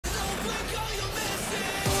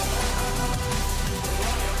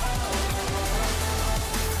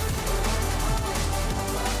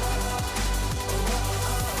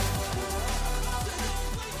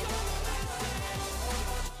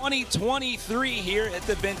2023 here at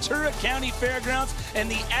the Ventura County Fairgrounds,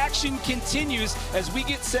 and the action continues as we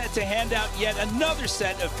get set to hand out yet another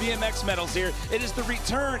set of BMX medals here. It is the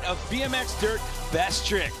return of BMX Dirt Best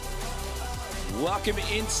Trick. Welcome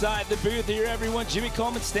inside the booth here, everyone. Jimmy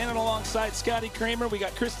Coleman standing alongside Scotty Kramer. We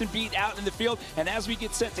got Kristen Beat out in the field. And as we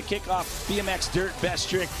get set to kick off BMX Dirt Best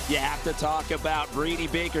Trick, you have to talk about Brady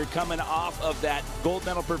Baker coming off of that gold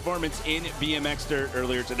medal performance in BMX Dirt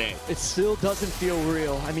earlier today. It still doesn't feel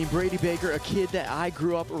real. I mean, Brady Baker, a kid that I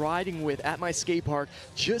grew up riding with at my skate park,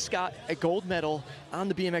 just got a gold medal on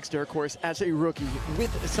the BMX Dirt course as a rookie with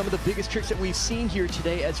some of the biggest tricks that we've seen here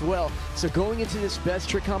today as well. So going into this Best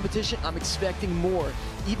Trick competition, I'm expecting more,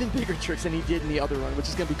 even bigger tricks than he did in the other run, which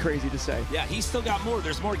is going to be crazy to say. Yeah, he's still got more.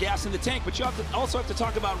 There's more gas in the tank, but you also have to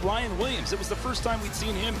talk about Ryan Williams. It was the first time we'd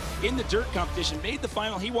seen him in the dirt competition, made the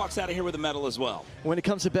final. He walks out of here with a medal as well. When it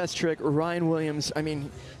comes to Best Trick, Ryan Williams, I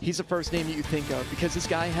mean, he's the first name you think of because this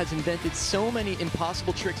guy has invented so many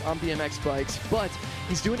impossible tricks on BMX bikes, but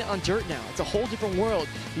he's doing it on dirt now. It's a whole different world.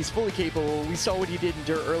 He's fully capable. We saw what he did in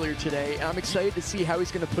dirt earlier today, and I'm excited to see how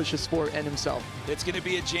he's going to push the sport and himself. It's going to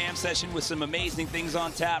be a jam session with some amazing things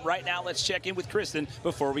on tap. Right now, let's check in with Kristen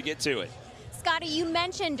before we get to it. Scotty, you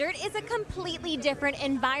mentioned dirt is a completely different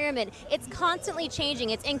environment. It's constantly changing.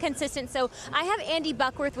 It's inconsistent. So I have Andy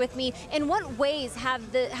Buckworth with me. In what ways has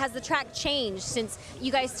the track changed since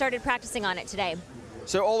you guys started practicing on it today?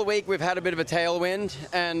 So all the week we've had a bit of a tailwind,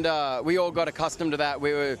 and we all got accustomed to that.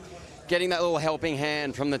 We were getting that little helping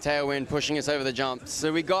hand from the tailwind pushing us over the jumps.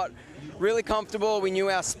 So we got really comfortable. We knew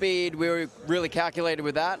our speed. We were really calculated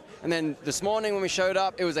with that. And then this morning when we showed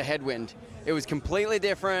up, it was a headwind. It was completely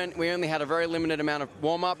different. We only had a very limited amount of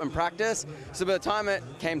warm-up and practice. So by the time it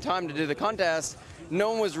came time to do the contest,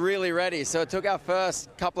 no one was really ready. So it took our first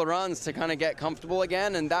couple of runs to kind of get comfortable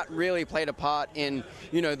again, and that really played a part in,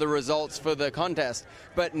 you know, the results for the contest.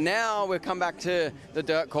 But now we've come back to the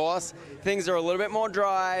dirt course. Things are a little bit more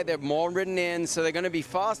dry. They're more ridden in, so they're going to be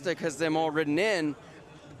faster because they're more ridden in,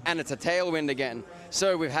 and it's a tailwind again.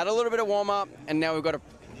 So we've had a little bit of warm-up, and now we've got to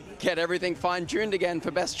get everything fine-tuned again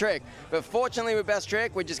for Best Trick. But fortunately with Best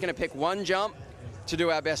Trick, we're just going to pick one jump to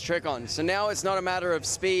do our best trick on. So now it's not a matter of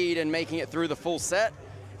speed and making it through the full set.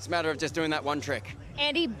 It's a matter of just doing that one trick.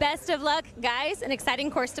 Andy, best of luck, guys. An exciting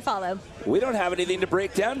course to follow. We don't have anything to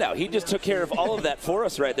break down now. He just took care of all of that for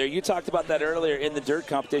us right there. You talked about that earlier in the dirt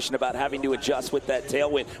competition about having to adjust with that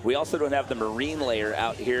tailwind. We also don't have the marine layer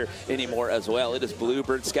out here anymore as well. It is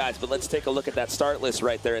bluebird skies, but let's take a look at that start list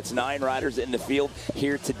right there. It's 9 riders in the field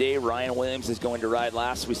here today. Ryan Williams is going to ride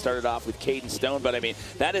last. We started off with Caden Stone, but I mean,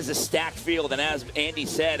 that is a stacked field. And as Andy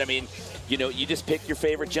said, I mean, you know, you just pick your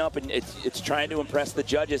favorite jump, and it's trying to impress the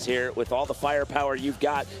judges here with all the firepower you've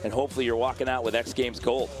got, and hopefully you're walking out with X Games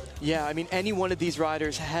gold. Yeah, I mean, any one of these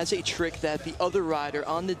riders has a trick that the other rider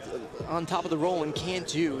on top of the rolling can't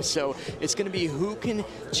do. So it's going to be who can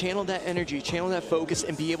channel that energy, channel that focus,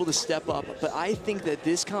 and be able to step up. But I think that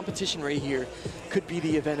this competition right here could be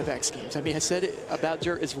the event of X Games. I mean, I said it about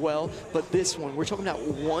dirt as well, but this one, we're talking about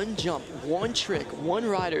one jump, one trick, one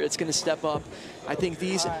rider that's going to step up. I think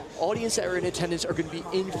these audience that are in attendance are going to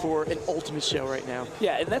be in for an ultimate show right now.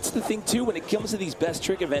 Yeah, and that's the thing, too, when it comes to these Best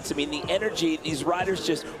Trick events. I mean, the energy, these riders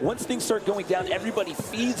just, once things start going down, everybody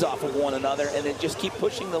feeds off of one another, and then just keep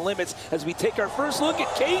pushing the limits as we take our first look at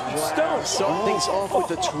Caden Stone. Something's off with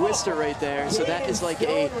the twister right there. So that is like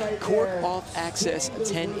a cork off access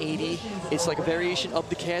 1080. It's like a variation of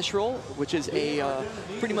the cash roll, which is a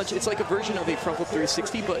pretty much, it's like a version of a front flip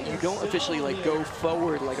 360, but you don't officially like go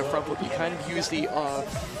forward like a front flip. You kind of use the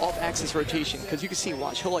off-axis rotation, because you can see,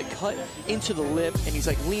 watch, he'll like cut into the lip, and he's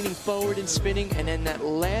like leaning forward and spinning, and then that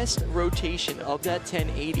last rotation of that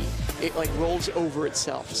 1080, it like rolls over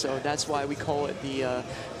itself. So that's why we call it the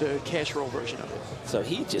cash roll version of it. So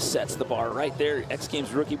he just sets the bar right there. X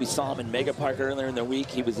Games rookie, we saw him in Mega Park earlier in the week.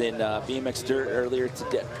 He was in BMX Dirt earlier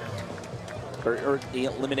today. Or the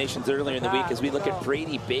eliminations earlier in the week, as we look at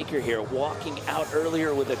Brady Baker here, walking out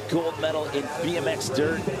earlier with a gold medal in BMX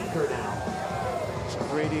Dirt.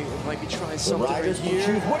 Brady might be trying something right here.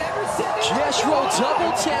 Cash roll,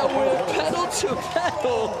 double tailwind, pedal to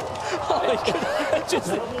pedal. Oh my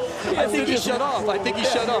God. I think he shut off. I think he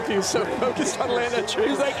shut off. He was so focused on landing that trick.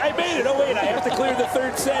 He's like, I made it. Oh, wait, I have to clear the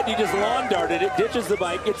third set. He just lawn darted it, ditches the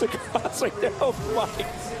bike, gets across like that. Oh, my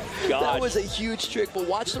gosh. That was a huge trick, but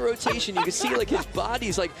watch the rotation. You can see like his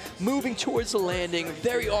body's like moving towards the landing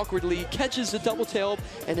very awkwardly, catches the double tail,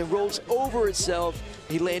 and then rolls over itself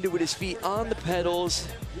He landed with his feet on the pedals,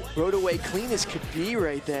 rode away clean as could be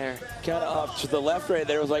right there. Kind of off to the left right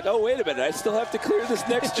there. I was like, oh, wait a minute. I still have to clear this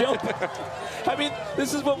next jump. I mean,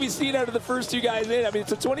 this is what we've seen out of the first two guys in. I mean,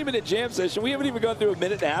 it's a 20-minute jam session. We haven't even gone through a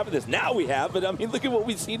minute and a half of this. Now we have, but I mean, look at what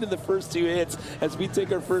we've seen in the first two hits as we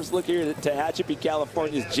take our first look here at Tehachapi,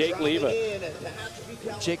 California's Jake Leva.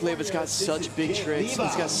 Jake Leva's got such big tricks.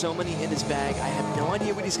 He's got so many in his bag. I have no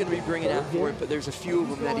idea what he's going to be bringing out for it, but there's a few of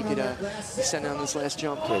them that he could send on this last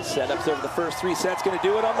jump. Okay, setups over the first 3 sets. Going to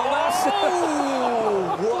do it on the last.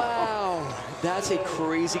 Oh, wow. That's a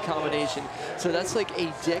crazy combination. So that's like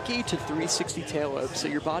a decade to 360 tail whip. So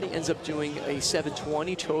your body ends up doing a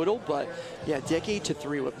 720 total, but yeah, decade to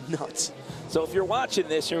 3 whip, nuts. So if you're watching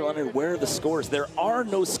this, you're wondering where are the scores? There are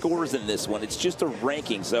no scores in this one. It's just a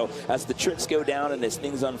ranking. So as the tricks go down and as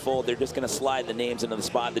things unfold, they're just going to slide the names into the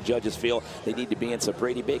spot the judges feel they need to be in. So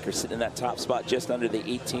Brady Baker sitting in that top spot just under the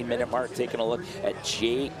 18-minute mark, taking a look at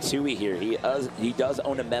Jay Tui here. He does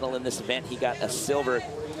own a medal in this event. He got a silver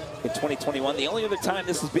in 2021. The only other time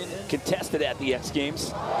this has been contested at the X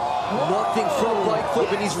Games. Nothing from bike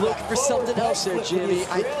flip, and he's looking for something else there, Jimmy.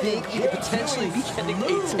 I think we could potentially be getting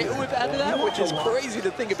a tail whip out of that, which is crazy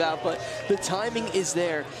to think about, but the timing is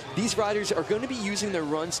there. These riders are going to be using their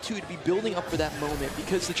runs, too, to be building up for that moment,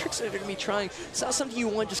 because the tricks that they're going to be trying, it's not something you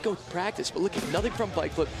want to just go practice, but look at nothing from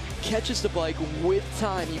bike flip, catches the bike with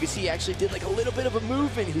time. You can see he actually did like a little bit of a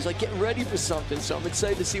movement. He was like getting ready for something, so I'm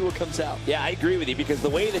excited to see what comes out. Yeah, I agree with you, because the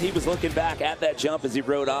way that he was looking back at that jump as he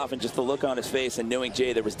rode off and just the look on his face and knowing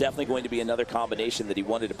Jay, there was definitely going to be another combination that he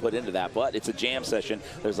wanted to put into that, but it's a jam session.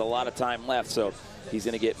 There's a lot of time left, so he's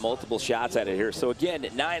going to get multiple shots at it here. So again,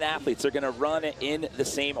 9 athletes are going to run in the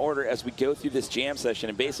same order as we go through this jam session,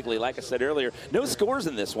 and basically, like I said earlier, no scores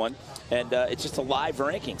in this one, and it's just a live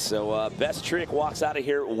ranking. So Best Trick walks out of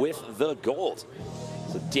here with the gold.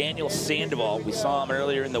 So Daniel Sandoval, we saw him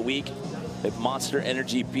earlier in the week at Monster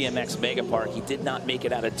Energy BMX Mega Park. He did not make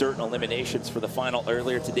it out of dirt and eliminations for the final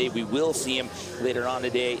earlier today. We will see him later on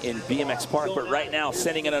today in BMX Park, but right now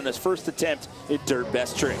sending it on his first attempt at Dirt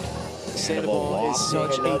Best Trick. Sandoval is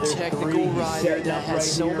such a technical rider that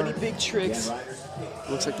has so many big tricks.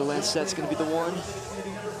 Looks like the last set's going to be the one.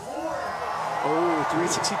 Oh,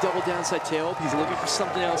 360 double downside tail. He's looking for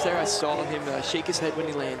something else there. I saw him shake his head when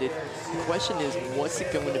he landed. The question is, what's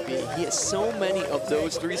it going to be? He has so many of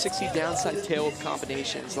those 360 downside tail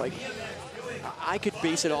combinations. Like, I could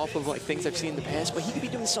base it off of like things I've seen in the past, but he could be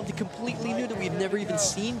doing something completely new that we've never even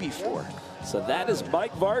seen before. So that is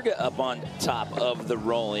Mike Varga up on top of the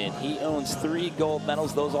roll-in. He owns 3 gold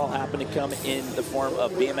medals. Those all happen to come in the form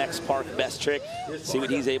of BMX Park Best Trick. See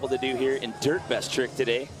what he's able to do here in Dirt Best Trick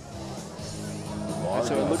today.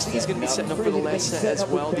 So it looks like he's going to be setting up for the last set as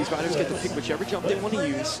well. These riders get to pick whichever jump they want to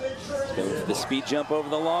use. Go for the speed jump over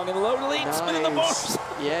the long and low delete. Nice. Spin in the bars.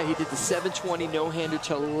 Yeah, he did the 720 no-hander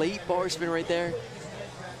to late bar spin right there.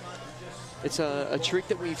 It's a trick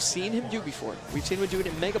that we've seen him do before. We've seen him do it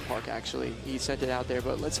in Mega Park, actually. He sent it out there,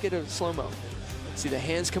 but let's get a slow-mo. See the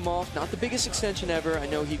hands come off. Not the biggest extension ever. I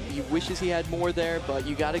know he wishes he had more there, but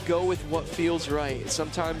you got to go with what feels right.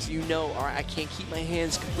 Sometimes you know, all right, I can't keep my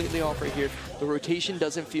hands completely off right here. The rotation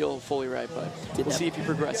doesn't feel fully right, but we'll see if he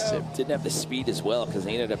progresses it. Didn't have the speed as well because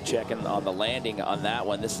he ended up checking on the landing on that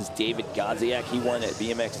one. This is David Godziak. He won at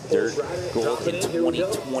BMX Dirt Gold in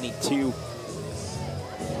 2022.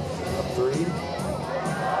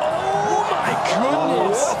 Oh my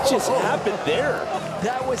goodness! What just happened there?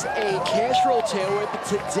 That was a cash roll tail whip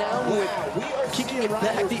to down whip, kicking it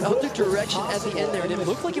back the other direction at the end there. And it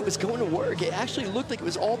looked like it was going to work. It actually looked like it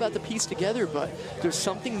was all about to piece together, but there's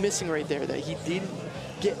something missing right there that he didn't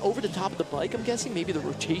get over the top of the bike, I'm guessing. Maybe the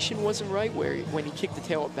rotation wasn't right when he kicked the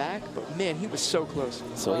tail whip back, but man, he was so close.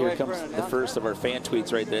 So here comes the first of our fan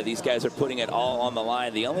tweets right there. These guys are putting it all on the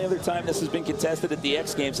line. The only other time this has been contested at the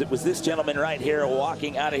X Games, it was this gentleman right here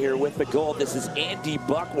walking out of here with the gold. This is Andy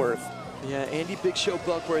Buckworth. Yeah, Andy Big Show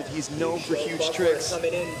Buckworth, he's known for huge tricks. Double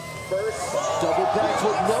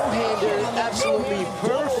backflip no-hander, absolutely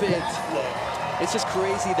perfect. It's just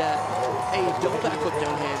crazy that a double backflip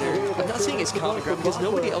no-hander, I'm not saying it's common ground because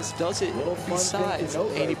nobody else does it besides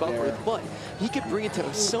Andy Buckworth, but he could bring it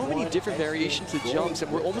to so many different variations of jumps,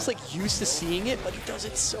 and we're almost like used to seeing it, but he does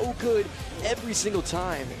it so good every single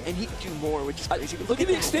time, and he can do more, which is crazy. Look at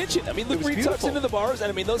the extension. I mean, look where he tucks into the bars,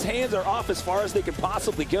 and I mean, those hands are off as far as they can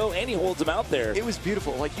possibly go, and he holds them out there. It was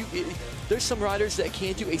beautiful. Like there's some riders that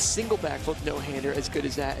can't do a single backflip no-hander as good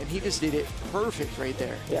as that, and he just did it perfect right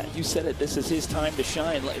there. Yeah, you said it. This is his time to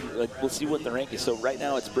shine. We'll see what the rank is. So right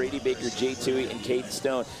now it's Brady Baker, Jay Tui, and Caden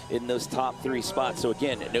Stone in those top 3 spots. So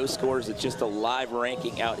again, no scores. It's just a live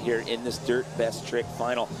ranking out here in this Dirt Best Trick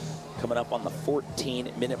final. coming up on the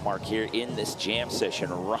 14-minute mark here in this jam session.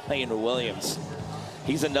 Ryan Williams,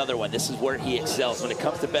 he's another one. This is where he excels. When it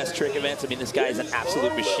comes to best trick events, I mean, this guy is an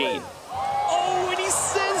absolute machine. Oh, and he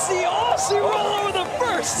sends the Aussie roll over the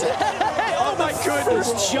first. Oh my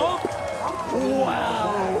goodness. First jump.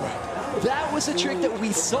 Wow. That was a trick that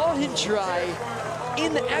we saw him try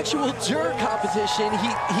in the actual dirt competition. He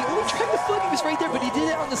only tried the foot, he was right there, but he did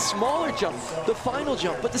it on the smaller jump, the final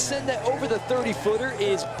jump. But to send that over the 30-footer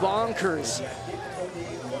is bonkers.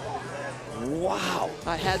 Wow.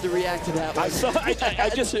 I had to react to that one.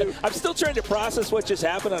 I'm still trying to process what just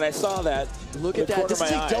happened, and I saw that. Look at that. This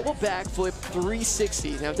is a double backflip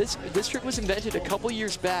 360. Now, this trick was invented a couple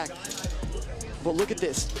years back. But look at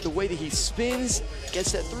this, the way that he spins,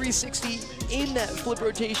 gets that 360 in that flip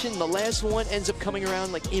rotation. The last one ends up coming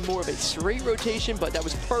around like in more of a straight rotation, but that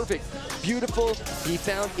was perfect, beautiful. He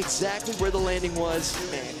found exactly where the landing was.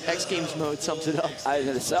 Man, X Games mode sums it up. I was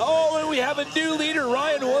gonna say, oh, and we have a new leader.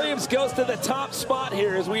 Ryan Williams goes to the top spot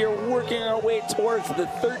here as we are working our way towards the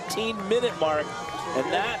 13-minute mark.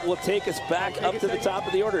 And that will take us back up to the top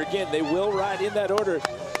of the order. Again, they will ride in that order.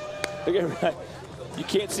 Again, you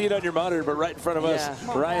can't see it on your monitor, but right in front of us,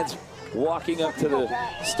 Ryan's walking up to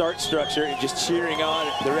the start structure and just cheering on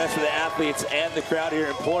the rest of the athletes and the crowd here,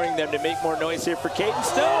 imploring them to make more noise here for Caden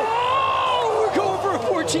Stone. Oh, we're going for a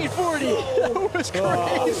 1440. That was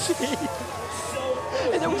crazy.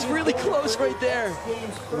 And that was really close right there.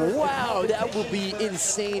 Wow, that will be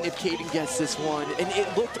insane if Caden gets this one. And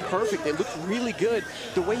it looked perfect. It looked really good.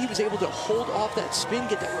 The way he was able to hold off that spin,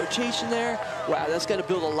 get that rotation there. Wow, that's got to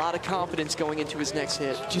build a lot of confidence going into his next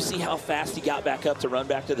hit. Did you see how fast he got back up to run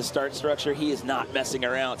back to the start structure? He is not messing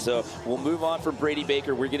around. So we'll move on from Brady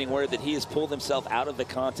Baker. We're getting word that he has pulled himself out of the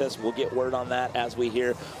contest. We'll get word on that as we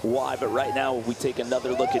hear why. But right now, we take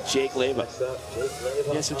another look at Jake Leva.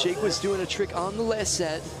 Yeah, so Jake was doing a trick on the last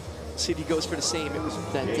set. See if he goes for the same. It was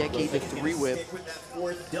that decade of 3-whip.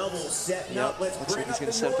 Yep, looks like he's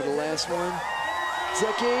going to set up for the last one.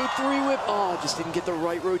 Decade 3-whip. Oh, just didn't get the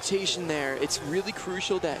right rotation there. It's really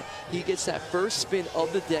crucial that he gets that first spin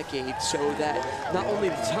of the decade so that not only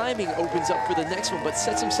the timing opens up for the next one, but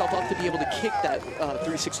sets himself up to be able to kick that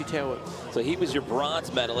 360 tail whip. So he was your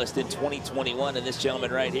bronze medalist in 2021, and this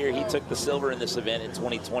gentleman right here, he took the silver in this event in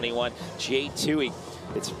 2021. Jay Toohey.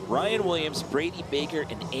 It's Ryan Williams, Brady Baker,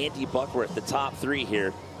 and Andy Buckworth, the top three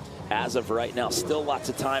here as of right now. Still lots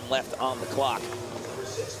of time left on the clock.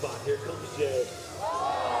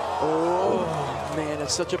 Oh, man,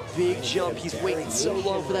 that's such a big jump. He's waiting so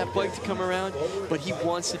long for that bike to come around, but he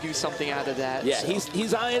wants to do something out of that. Yeah, so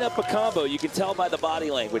he's eyeing up a combo. You can tell by the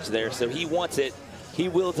body language there, so he wants it. He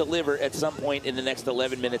will deliver at some point in the next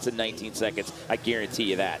 11 minutes and 19 seconds. I guarantee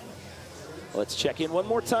you that. Let's check in one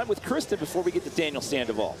more time with Kristen before we get to Daniel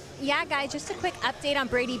Sandoval. Yeah, guys, just a quick update on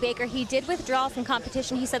Brady Baker. He did withdraw from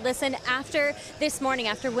competition. He said, listen, after this morning,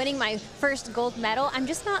 after winning my first gold medal, I'm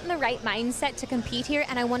just not in the right mindset to compete here,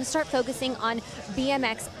 and I want to start focusing on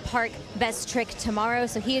BMX Park Best Trick tomorrow.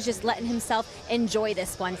 So he is just letting himself enjoy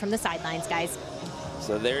this one from the sidelines, guys.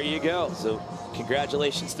 So there you go. So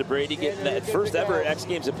congratulations to Brady getting that first ever X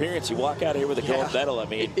Games appearance. You walk out here with a gold medal. I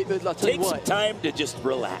mean, take some time to just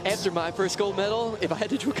relax. After my first gold medal, if I had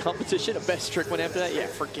to do a competition, a best trick one after that, yeah,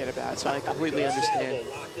 forget about it. So I completely understand.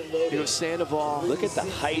 Here goes Sandoval. Look at the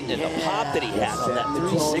height and the pop that he has on that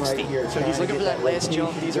 360. So he's looking for that last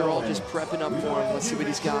jump. These are all just prepping up for him. Let's see what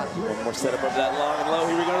he's got. One more setup of that long and low.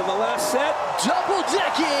 Here we go to the last set. Double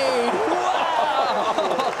decade!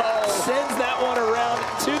 Wow! Sends that one around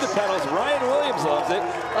to the pedals. Ryan Williams loves it.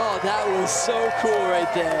 Oh, that was so cool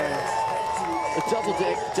right there. A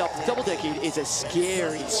double decade is a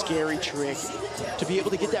scary, scary trick. To be able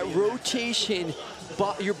to get that rotation,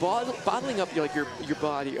 you're bottling up your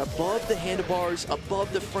body above the handlebars,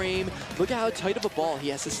 above the frame. Look at how tight of a ball he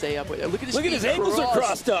has to stay up with. Look at his ankles are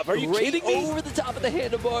crossed up. Are you kidding me? Over the top of the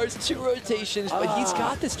handlebars, 2 rotations, but he's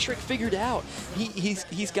got this trick figured out.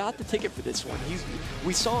 He's got the ticket for this one.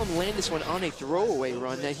 We saw him land this one on a throwaway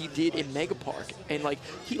run that he did in Mega Park, and like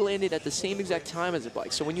he landed at the same exact time as the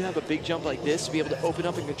bike. So when you have a big jump like this, to be able to open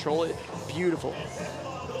up and control it, beautiful.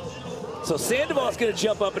 So Sandoval's going to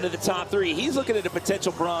jump up into the top 3. He's looking at a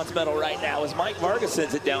potential bronze medal right now as Mike Vargas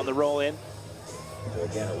sends it down the roll in.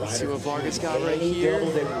 Let's see what Vargas got right here.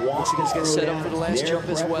 Looks like he's going to set up for the last jump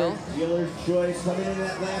as well.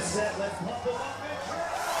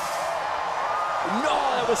 No,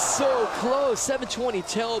 that was so close. 720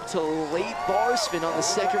 tail up to late bar spin on the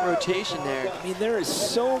second rotation there. I mean, there is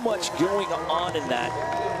so much going on in that.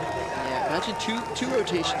 Yeah, imagine two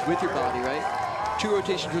rotations with your body, right? 2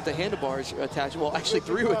 rotations with the handlebars attached. Well, actually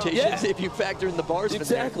 3 rotations if you factor in the bars.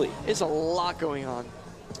 Exactly. There's a lot going on.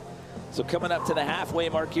 So coming up to the halfway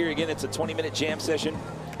mark here, again, it's a 20-minute jam session.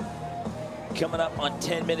 Coming up on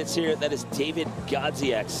 10 minutes here, that is David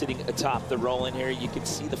Godziak sitting atop the roll-in here. You can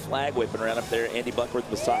see the flag whipping around up there. Andy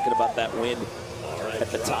Buckworth was talking about that win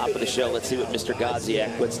at the top of the show. Let's see what Mr.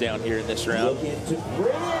 Godziak puts down here in this round.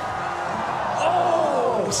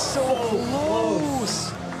 Oh, so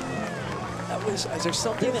close. That was, is there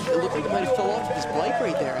something that looked like it might have fell off of his bike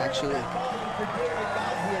right there, actually?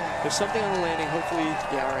 There's something on the landing, hopefully,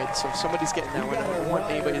 yeah, all right, so somebody's getting that one. I don't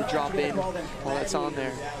want anybody to drop in while that's on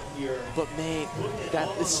there. But man, that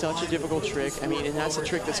is such a difficult trick. I mean, and that's a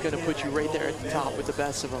trick that's gonna put you right there at the top with the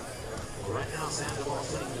best of them.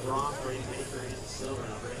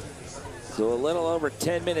 So a little over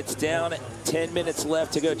 10 minutes down, 10 minutes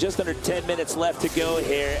left to go. Just under 10 minutes left to go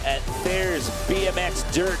here at Thayers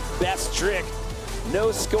BMX Dirt Best Trick.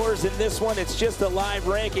 No scores in this one. It's just a live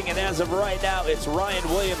ranking, and as of right now, it's Ryan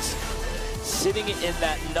Williams sitting in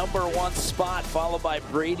that #1 spot, followed by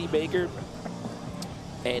Brady Baker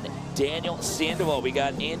and Daniel Sandoval. We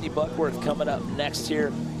got Andy Buckworth coming up next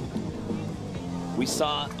here. We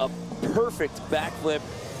saw a perfect backflip,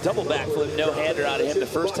 double backflip, no-hander out of him the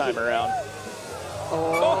first time around.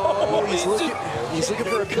 Oh, he's looking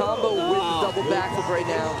for a combo with the double backflip right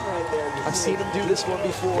now. I've seen him do this one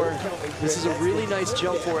before. This is a really nice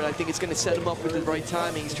jump for it. I think it's going to set him up with the right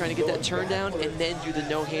timing. He's trying to get that turn down and then do the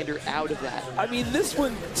no-hander out of that. I mean, this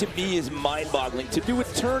one to me is mind-boggling. To do a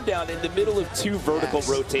turn down in the middle of 2 vertical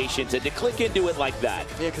rotations and to click into it like that.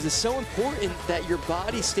 Yeah, because it's so important that your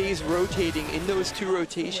body stays rotating in those 2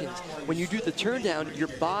 rotations. When you do the turn down, your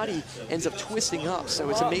body ends up twisting up. So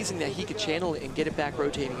it's amazing that he could channel it and get it back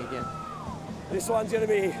rotating again. This one's going to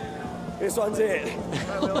be, this one's it.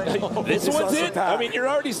 This one's it? I mean, you're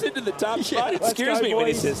already sitting in the top spot. It scares me when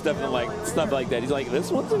he says stuff like that. He's like,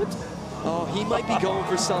 this one's it? Oh, he might be going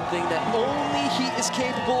for something that only he is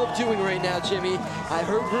capable of doing right now, Jimmy. I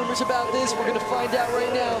heard rumors about this. We're going to find out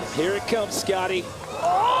right now. Here it comes, Scotty.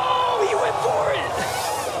 Oh, he went for it!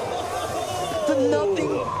 The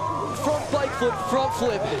nothing front bike flip, front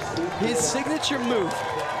flip. His signature move.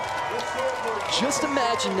 Just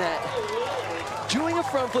imagine that. Doing a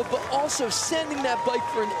front flip, but also sending that bike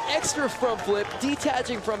for an extra front flip,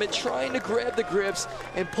 detaching from it, trying to grab the grips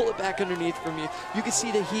and pull it back underneath from you. You can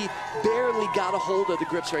see that he barely got a hold of the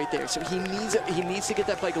grips right there. So he needs to get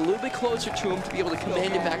that bike a little bit closer to him to be able to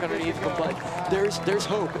command it back underneath him. But there's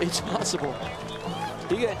hope. It's possible.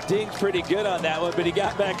 He got dinged pretty good on that one, but he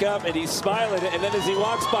got back up and he's smiling. And then as he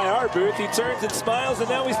walks by our booth, he turns and smiles, and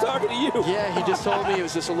now he's talking to you. Yeah, he just told me it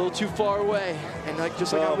was just a little too far away. And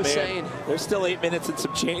just like I was saying. There's still 8 minutes and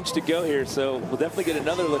some change to go here, so we'll definitely get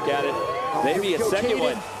another look at it. Maybe a second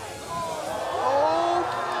one. Oh,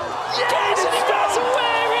 yes, and he goes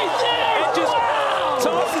away right there. And just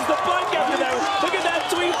tosses the bike after that one. Look at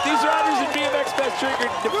that tweet. These riders in BMX Best Trick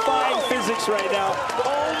are defying physics right now.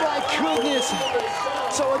 Oh my goodness.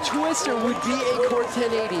 So a twister would be a corked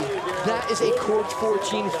 1080. That is a corked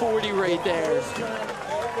 1440 right there.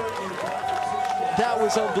 That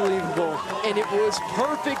was unbelievable. And it was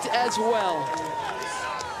perfect as well.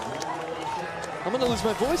 I'm gonna lose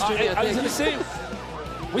my voice, Jimmy. I was gonna say,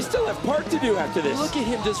 we still have part to do after this. Look at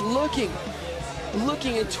him just looking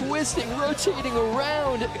and twisting, rotating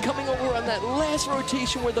around, coming over on that last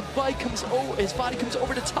rotation where the bike comes over, his body comes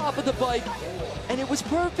over the top of the bike, and it was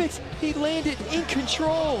perfect. He landed in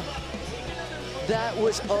control. That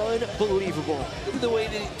was unbelievable. Look at the way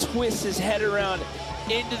that he twists his head around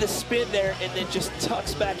into the spin there and then just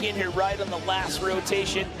tucks back in here right on the last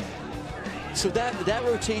rotation. So that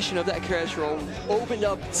rotation of that crash roll opened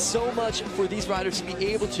up so much for these riders to be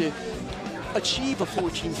able to achieve a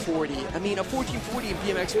 1440. I mean, a 1440 in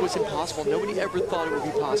BMX was impossible. Nobody ever thought it would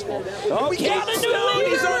be possible. Oh, we got a new lead.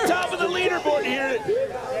 He's on top of the leaderboard here.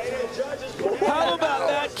 How about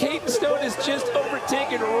that? Caden Stone has just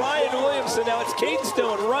overtaken Ryan Williams. So now it's Caden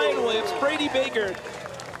Stone, Ryan Williams, Brady Baker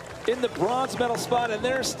in the bronze medal spot, and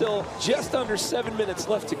there's still just under 7 minutes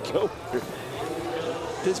left to go.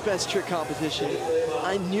 This best trick competition,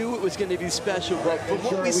 I knew it was going to be special, but from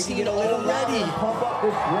what we've seen already,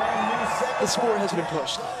 the score has been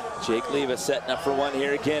pushed. Jake Leva setting up for one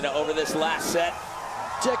here again over this last set.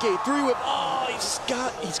 Decade 3 whip. Oh, he's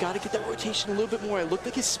got to get that rotation a little bit more. It looked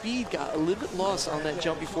like his speed got a little bit lost on that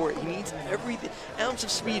jump before. He needs every ounce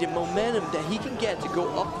of speed and momentum that he can get to go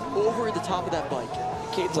up over the top of that bike.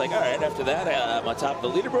 Cade's like, all right, after that, I'm on top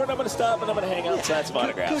of the leaderboard. I'm going to stop and I'm going to hang out and sign some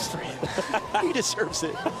autographs. Good for him. He deserves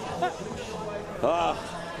it.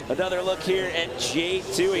 Another look here at Jay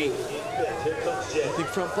Toohey. Big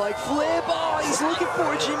front bike flip. Oh, he's looking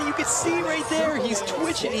for it, Jimmy. You can see right there. He's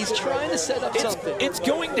twitching. He's trying to set up something. It's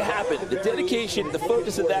going to happen. The dedication, the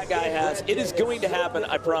focus that that guy has, it is going to happen,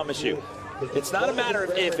 I promise you. It's not a matter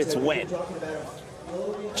of if, it's when.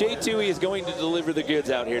 J2E is going to deliver the goods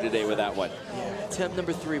out here today with that one. Yeah, attempt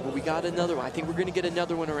number 3, but we got another one. I think we're going to get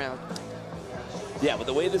another one around. Yeah, but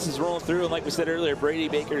the way this is rolling through, and like we said earlier, Brady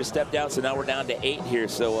Baker has stepped out, so now we're down to 8 here.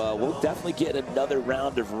 So we'll definitely get another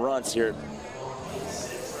round of runs here.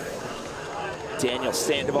 Daniel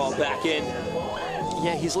Sandoval back in.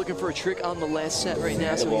 Yeah, he's looking for a trick on the last set right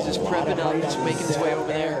now, so he's just prepping up, just making his way over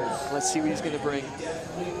there. Let's see what he's going to bring.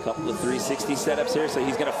 A couple of 360 setups here, so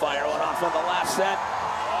he's going to fire one off on the last set.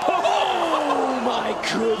 Oh my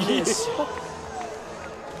goodness.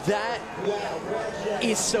 That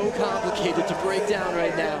is so complicated to break down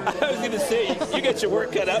right now. I was going to say, you got your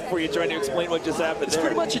work cut out for you trying to explain what just happened It's there.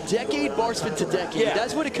 pretty much a decade, bar spin to decade. Yeah.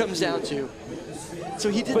 That's what it comes down to. So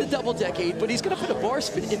he did the double decade, but he's going to put a bar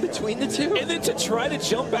spin in between the two. And then to try to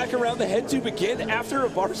jump back around the head tube again after a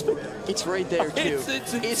bar spin. It's right there, too.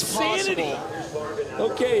 It's insanity.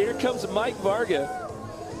 Possible. Okay, here comes Mike Varga.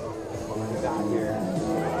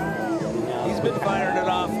 He's been firing it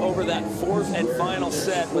off over that 4th and final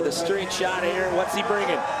set with a straight shot here. What's he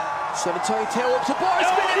bringing? 720 tail up to bar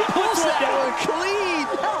spin, and he pulls that one clean.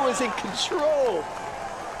 That was in control.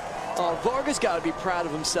 Varga's got to be proud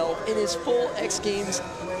of himself in his full X Games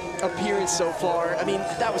appearance so far. I mean,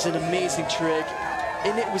 that was an amazing trick,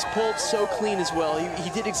 and it was pulled so clean as well. He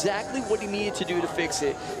did exactly what he needed to do to fix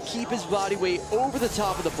it. Keep his body weight over the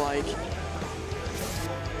top of the bike.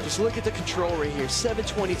 Just look at the control right here.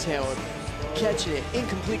 720 tail, catching it, in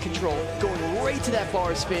complete control, going right to that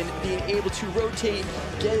bar spin, being able to rotate,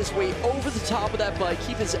 get his weight over the top of that bike,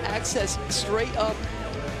 keep his access straight up.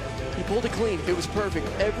 He pulled it clean. It was perfect.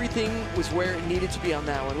 Everything was where it needed to be on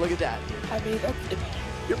that one. Look at that. I mean,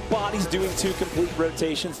 your body's doing 2 complete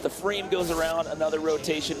rotations. The frame goes around, another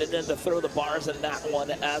rotation, and then to throw the bars in that one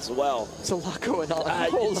as well. It's a lot going on. A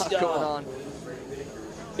whole lot going on.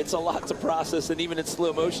 It's a lot to process, and even in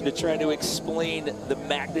slow motion to try to explain the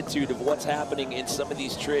magnitude of what's happening in some of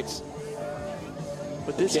these tricks.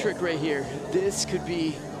 But this trick right here, this can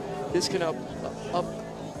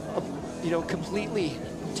you know, completely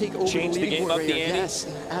take over Change the game up the ante? Yes,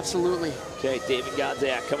 absolutely. Okay, David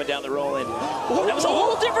Godziak coming down the roll in. Oh, that was a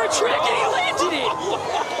whole different trick, and he landed it!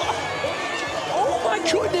 Oh my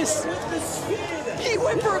goodness! He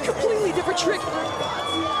went for a completely different trick.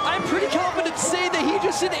 I'm pretty confident to say that he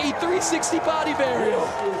just did a 360 body burial.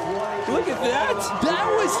 Look at that! That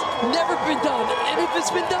was never been done. And if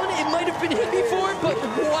it's been done, it might have been hit before, but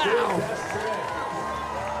wow!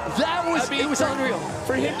 That was, it was unreal.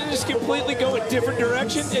 For him to just completely go a different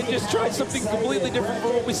direction and just try something completely different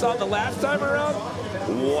from what we saw the last time around,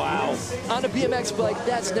 wow. On a BMX bike,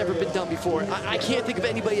 that's never been done before. I can't think of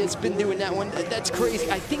anybody that's been doing that one. That's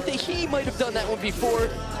crazy. I think that he might have done that one before,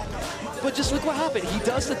 but just look what happened. He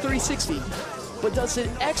does the 360, but does an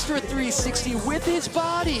extra 360 with his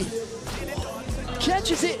body.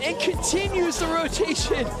 Catches it and continues the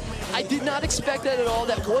rotation. I did not expect that at all.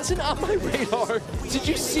 That wasn't on my radar. Did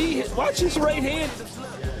you see? Watch his right hand.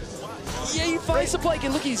 Yeah, he finds the bike,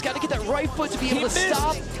 and look, he's got to get that right foot to be able to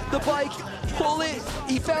stop the bike, pull it.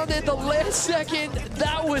 He found it at the last second.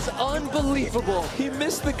 That was unbelievable. He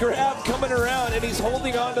missed the grab coming around, and he's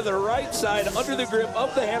holding on to the right side under the grip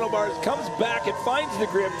of the handlebars, comes back and finds the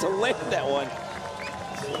grip to land that one.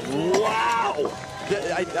 Wow.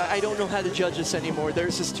 I don't know how to judge this anymore.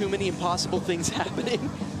 There's just too many impossible things happening.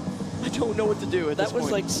 I don't know what to do at this point. That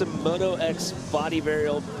was like some Moto X body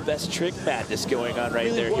varial best trick madness going on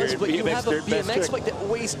right there. Was, here but you have a Dirt Best BMX Trick. bike that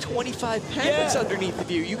weighs 25 pounds underneath of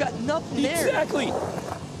you. You got nothing there. Exactly.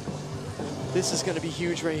 This is going to be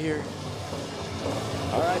huge right here.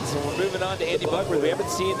 All right, so we're moving on to Andy Buckworth. We haven't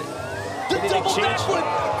seen the double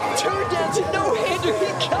backflip turned down to no-hander.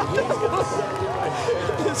 He got it.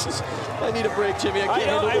 This is, I need a break, Jimmy. I can't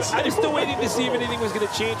handle this. I'm still waiting to see if anything was going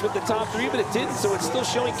to change with the top 3, but it didn't. So it's still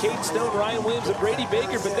showing Cade Stone, Ryan Williams, and Brady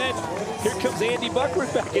Baker. But then here comes Andy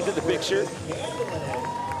Buckworth back into the picture.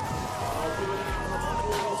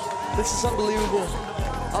 This is unbelievable.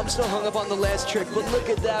 I'm still hung up on the last trick, but look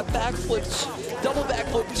at that backflip, double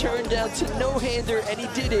backflip turned down to no-hander, and he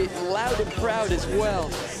did it loud and proud as well.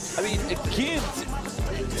 I mean, again,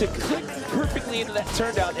 to click perfectly into that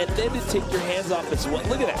turn down and then to take your hands off as well.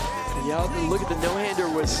 Look at that. Yeah, look at the no-hander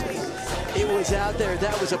it was out there.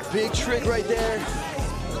 That was a big trick right there.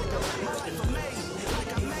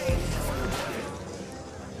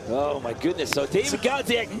 Oh my goodness, so David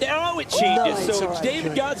Godziak, now it changes. Nice. So Right,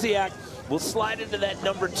 David Godziak will slide into that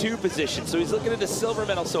number 2 position. So he's looking at the silver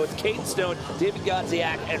medal. So it's Caden Stone, David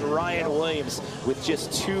Godziak, and Ryan Williams with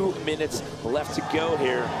just 2 minutes left to go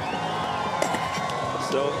here.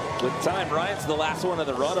 So with time, Ryan's the last one in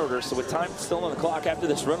the run order. So with time still on the clock after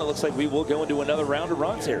this run, it looks like we will go into another round of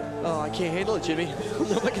runs here. Oh, I can't handle it, Jimmy.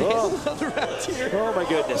 Nobody can handle another round here. Oh my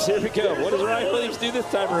goodness, here we go. What does Ryan Williams do this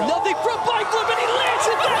time around? Nothing from bike loop, and he lands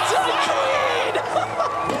it. That's unclean.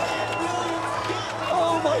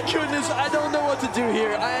 Oh my goodness, I don't know what to do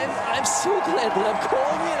here. I'm so glad that I'm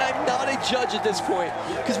calling it. I'm not a judge at this point,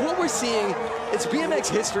 because what we're seeing is BMX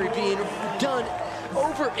history being done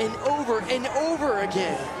over and over and over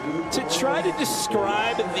again. To try to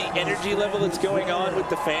describe the energy level that's going on with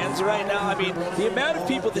the fans right now, I mean, the amount of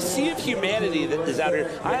people, the sea of humanity that is out here.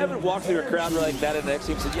 I haven't walked through a crowd like that in the X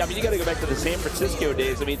Games. I mean, you got to go back to the San Francisco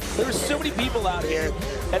days. I mean, there were so many people out here,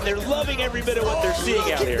 and they're loving every bit of what they're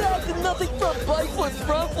seeing out here. The nothing front bike flip,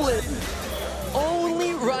 front flip.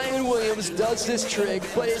 Only Ryan Williams does this trick,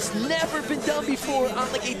 but it's never been done before on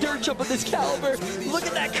like a dirt jump of this caliber. Look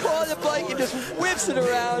at that car on the bike and just whips it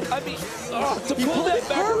around. I mean, to pull that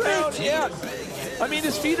back around, yeah. I mean,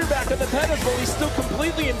 his feet are back on the pedestal. He's still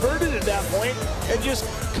completely inverted at that point and just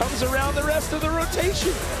comes around the rest of the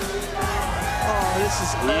rotation. Oh, this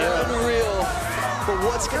is unreal. But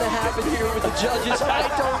what's going to happen here with the judges, I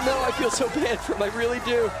don't know. I feel so bad for him, I really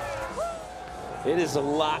do. It is a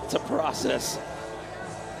lot to process.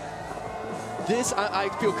 This, I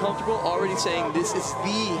feel comfortable already saying this is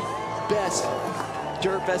the best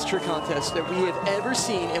trick contest that we have ever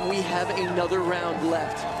seen, and we have another round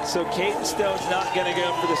left. So Caden Stone's not going to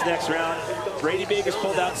go for this next round. Brady Baker's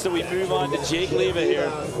pulled out, so we move on to Jake Leva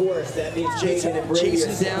here. Chasing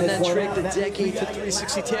down that trick, the decade to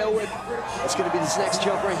 360 tail whip. It's going to be this next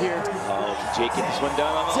jump right here. Oh, Jake get this one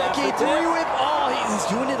done on the decade 3 whip. Oh, he's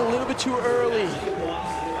doing it a little bit too early.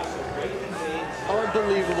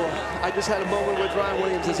 Unbelievable. I just had a moment with Ryan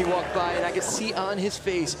Williams as he walked by, and I could see on his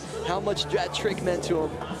face how much that trick meant to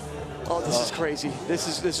him. Oh, this is crazy. This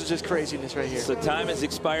is just craziness right here. So time has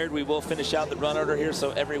expired. We will finish out the run order here,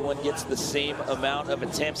 so everyone gets the same amount of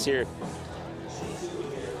attempts here.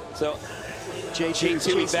 So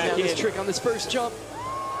J2 back in. This trick on this first jump.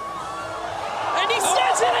 And he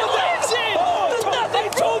sends it and lands it! I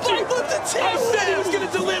told you! I said he was going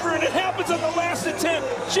to deliver, and it happens on the last attempt.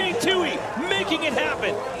 J2 making it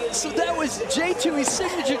happen. So that was J2's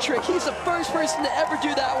signature trick. He's the first person to ever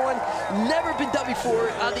do that one. Never been done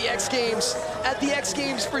before on the X Games. At the X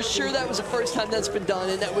Games, for sure, that was the first time that's been done,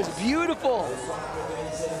 and that was beautiful.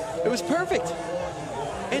 It was perfect.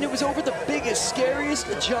 And it was over the biggest, scariest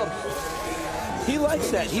jump. He likes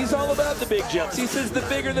that. He's all about the big jumps. He says the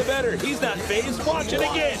bigger the better. He's not phased. Watch it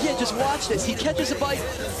again. Yeah, just watch this. He catches a bike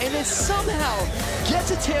and then somehow gets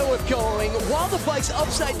a tail whip going while the bike's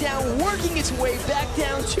upside down, working its way back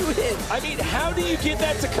down to him. I mean, how do you get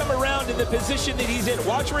that to come around in the position that he's in?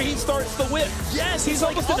 Watch where he starts the whip. Yes, he's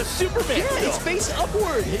almost in a Superman. Yeah, he's face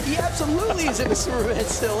upward. He absolutely is in a Superman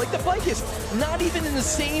still. Like, the bike is not even in the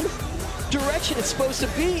same direction it's supposed to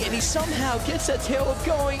be, and he somehow gets that tail whip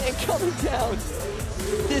going and coming down.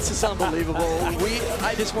 This is unbelievable.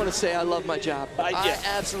 I just want to say I love my job. I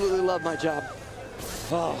absolutely love my job.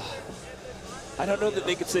 Oh, I don't know that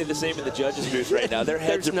they could say the same in the judges' booth right now. Their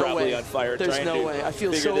heads are probably on fire. There's no way. I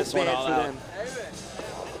feel so bad for them.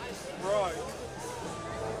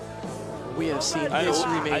 We have seen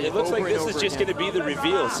history made. It looks like this is just again. going to be the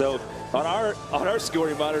reveal. So on our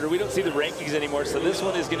scoring monitor, we don't see the rankings anymore. So this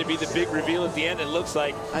one is going to be the big reveal at the end. It looks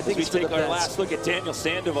like I think as we take our last look at Daniel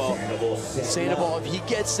Sandoval. Sandoval, if he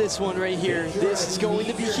gets this one right here, this is going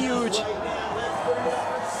to be huge.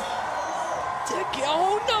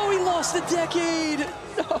 Oh no, he lost the decade.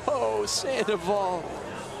 No, Sandoval.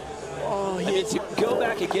 Oh, I mean, to go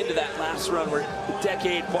back again to that last run where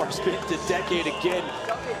decade bar spin to decade again.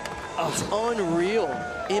 It's unreal,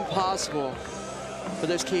 impossible. But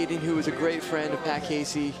there's Caden, who is a great friend of Pat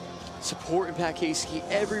Casey, supporting Pat Casey.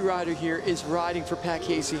 Every rider here is riding for Pat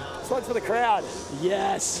Casey. This one's for the crowd.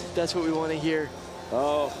 Yes, that's what we want to hear.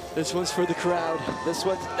 Oh, this one's for the crowd. This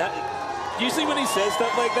one's usually when he says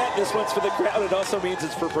stuff like that, this one's for the crowd, it also means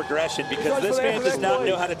it's for progression, because this man does not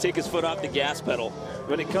know how to take his foot off the gas pedal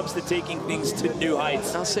when it comes to taking things to new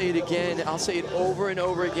heights. I'll say it again. I'll say it over and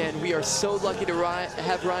over again. We are so lucky to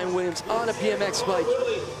have Ryan Williams on a BMX bike.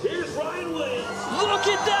 Here's Ryan Williams. Look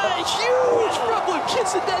at that huge front flip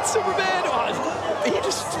kissing that Superman. Oh, he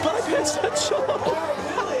just bypassed that jump.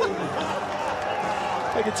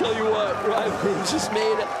 I can tell you what, Ryan Williams just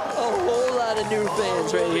made a whole lot of new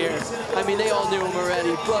fans right here. I mean, they all knew him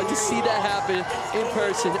already, but to see that happen in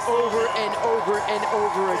person over and over and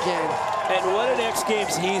over again. And what an X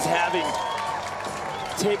Games he's having.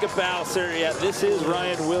 Take a bow, sir. Yeah, this is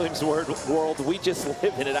Ryan Williams' world. We just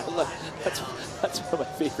live in it. I love, that's one of my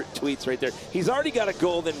favorite tweets right there. He's already got a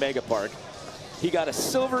gold in Mega Park. He got a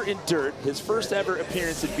silver in dirt, his first ever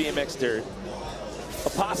appearance in BMX dirt. A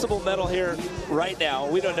possible medal here right now.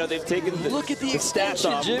 We don't know. They've taken the Look at the stats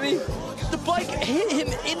extension, off. Jimmy. The bike hit him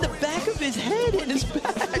in the back of his head, in his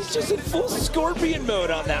back. He's just in full scorpion mode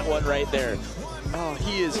on that one right there. Oh,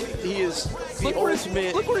 he is the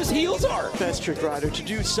ultimate. Look where his heels are. Best trick rider to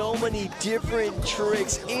do so many different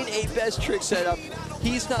tricks in a best trick setup.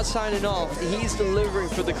 He's not signing off. He's delivering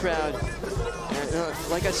for the crowd. And,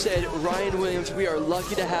 like I said, Ryan Williams, we are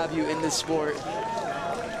lucky to have you in this sport.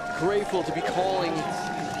 Grateful to be calling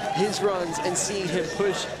his runs and seeing him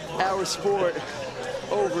push our sport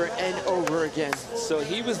over and over again. So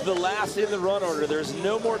he was the last in the run order. There's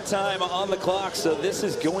no more time on the clock, so this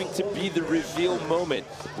is going to be the reveal moment.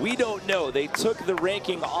 We don't know. They took the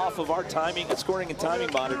ranking off of our timing, scoring and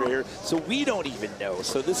timing monitor here, so we don't even know.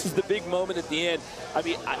 So this is the big moment at the end. I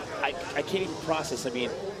mean, I can't even process. I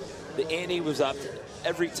mean, the ante was up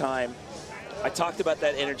every time. I talked about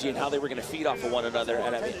that energy and how they were going to feed off of one another,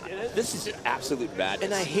 and I mean, this is absolute madness.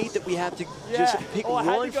 And I hate that we have to just pick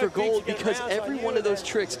one for gold, because every one of those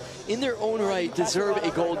tricks in their own right deserve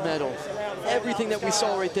a gold medal. Everything that we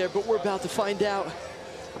saw right there, but we're about to find out.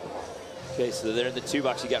 Okay, so they're in the 2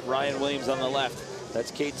 box. You got Ryan Williams on the left.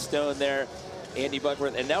 That's Caden Stone there, Andy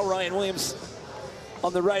Buckworth, and now Ryan Williams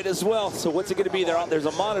on the right as well. So what's it going to be? There's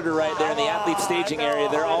a monitor right there in the athlete staging area.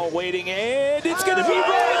 They're all waiting, and it's going to be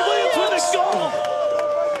Ryan Williams with a gold.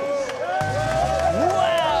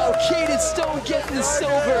 Wow, Caden Stone getting the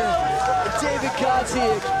silver. David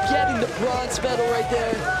Gotziak getting the bronze medal right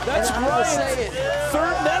there. That's Ryan's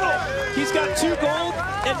third medal. He's got 2 gold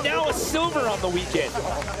and now a silver on the weekend.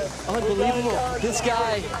 Unbelievable. This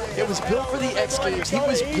guy, it was built for the X Games. He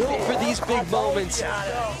was built for these big moments.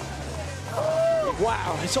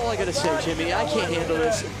 Wow, that's all I gotta say, Jimmy. I can't handle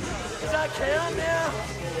this.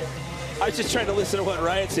 I was just trying to listen to what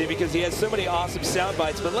Ryan said because he has so many awesome sound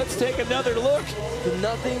bites, but let's take another look. The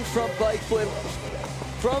nothing front bike flip,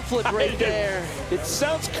 front flip right there. It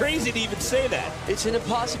sounds crazy to even say that. It's an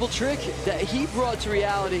impossible trick that he brought to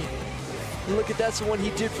reality. And look at that's the one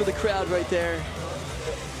he did for the crowd right there.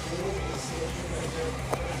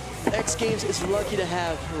 X Games is lucky to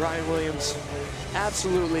have Ryan Williams.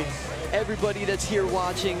 Absolutely. Everybody that's here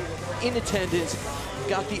watching, in attendance,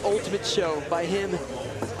 got the ultimate show by him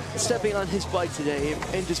stepping on his bike today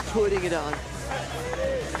and just putting it on.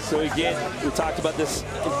 So again, we talked about this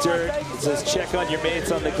dirt. It says check on your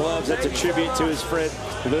mates on the gloves. That's a tribute to his friend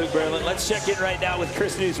Luke Berlin. Let's check in right now with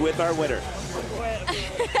Chris News with our winner.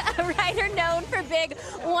 A rider known for big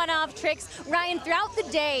one-off tricks. Ryan, throughout the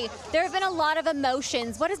day, there have been a lot of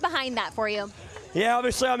emotions. What is behind that for you? Yeah,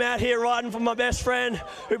 obviously I'm out here riding for my best friend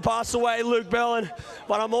who passed away, Luke Berlin,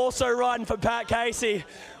 but I'm also riding for Pat Casey.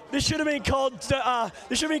 This should have been called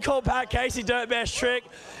Pat Casey Dirt Best Trick.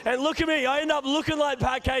 And look at me, I end up looking like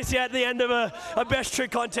Pat Casey at the end of a best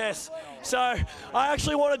trick contest. So I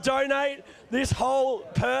actually want to donate this whole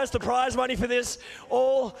purse, the prize money for this,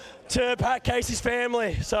 all to Pat Casey's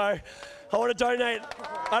family. So I want to donate,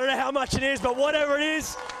 I don't know how much it is, but whatever it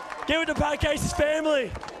is, give it to Pat Casey's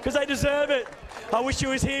family, because they deserve it. I wish he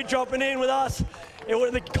was here dropping in with us.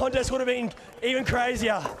 The contest would have been even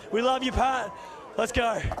crazier. We love you, Pat. Let's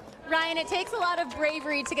go. Ryan, it takes a lot of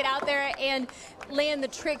bravery to get out there and land the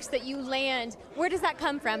tricks that you land. Where does that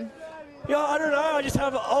come from? Yeah, I don't know. I just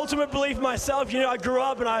have ultimate belief in myself. You know, I grew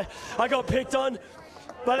up and I got picked on.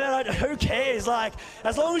 But then who cares? Like,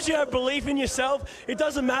 as long as you have belief in yourself, it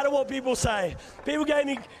doesn't matter what people say. People gave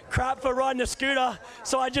me crap for riding a scooter,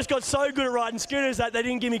 so I just got so good at riding scooters that they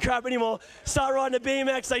didn't give me crap anymore. Start riding a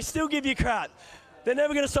BMX, they still give you crap. They're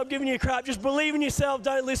never going to stop giving you crap. Just believe in yourself,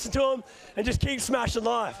 don't listen to them, and just keep smashing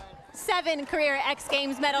life. 7 career X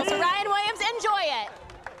Games medals. So Ryan Williams, enjoy it.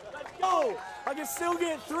 Let's go. I can still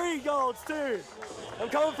get 3 golds too. I'm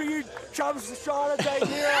coming for you, Travis Estrada, Dave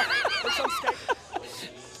Mira.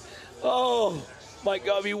 Oh my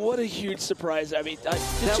God! I mean, what a huge surprise! I mean, that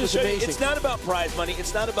was amazing. It's not about prize money.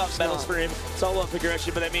 It's not about medals for him. It's all about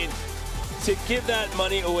progression. But I mean, to give that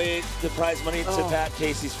money away, the prize money to Pat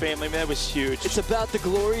Casey's family, man, that was huge. It's about the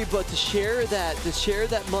glory, but to share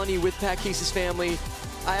that money with Pat Casey's family.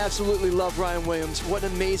 I absolutely love Ryan Williams. What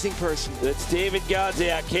an amazing person. That's David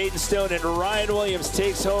Gotziak, Caden Stone, and Ryan Williams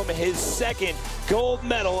takes home his 2nd gold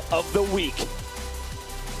medal of the week.